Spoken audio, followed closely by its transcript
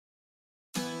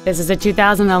This is a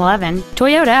 2011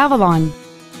 Toyota Avalon.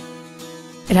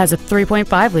 It has a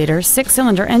 3.5-liter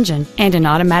 6-cylinder engine and an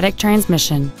automatic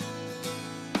transmission.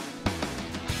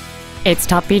 Its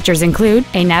top features include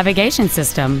a navigation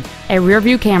system, a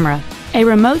rear-view camera, a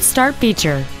remote start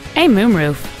feature, a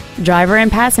moonroof, driver and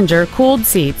passenger cooled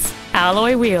seats,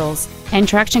 alloy wheels, and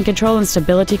traction control and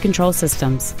stability control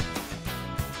systems.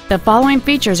 The following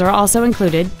features are also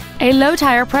included: a low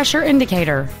tire pressure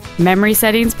indicator, memory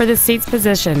settings for the seat's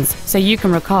positions so you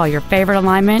can recall your favorite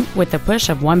alignment with the push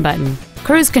of one button,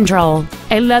 cruise control,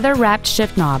 a leather-wrapped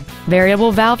shift knob,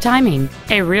 variable valve timing,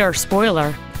 a rear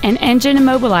spoiler, an engine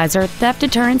immobilizer theft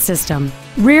deterrent system,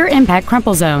 rear impact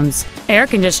crumple zones, air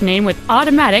conditioning with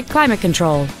automatic climate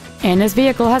control, and this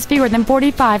vehicle has fewer than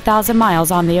 45,000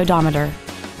 miles on the odometer.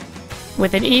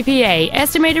 With an EPA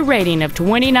estimated rating of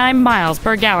 29 miles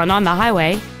per gallon on the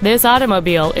highway, this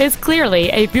automobile is clearly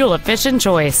a fuel-efficient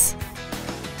choice.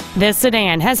 This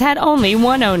sedan has had only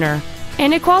one owner,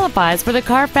 and it qualifies for the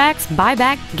Carfax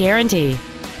buyback guarantee.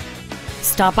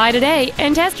 Stop by today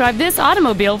and test drive this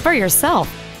automobile for yourself.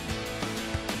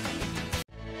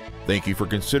 Thank you for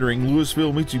considering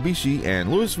Lewisville Mitsubishi and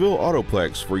Lewisville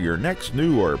Autoplex for your next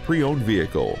new or pre-owned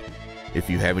vehicle. If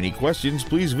you have any questions,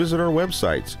 please visit our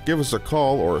websites, give us a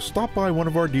call, or stop by one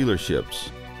of our dealerships.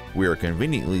 We are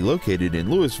conveniently located in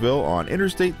Lewisville on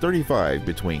Interstate 35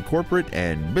 between Corporate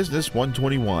and Business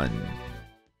 121.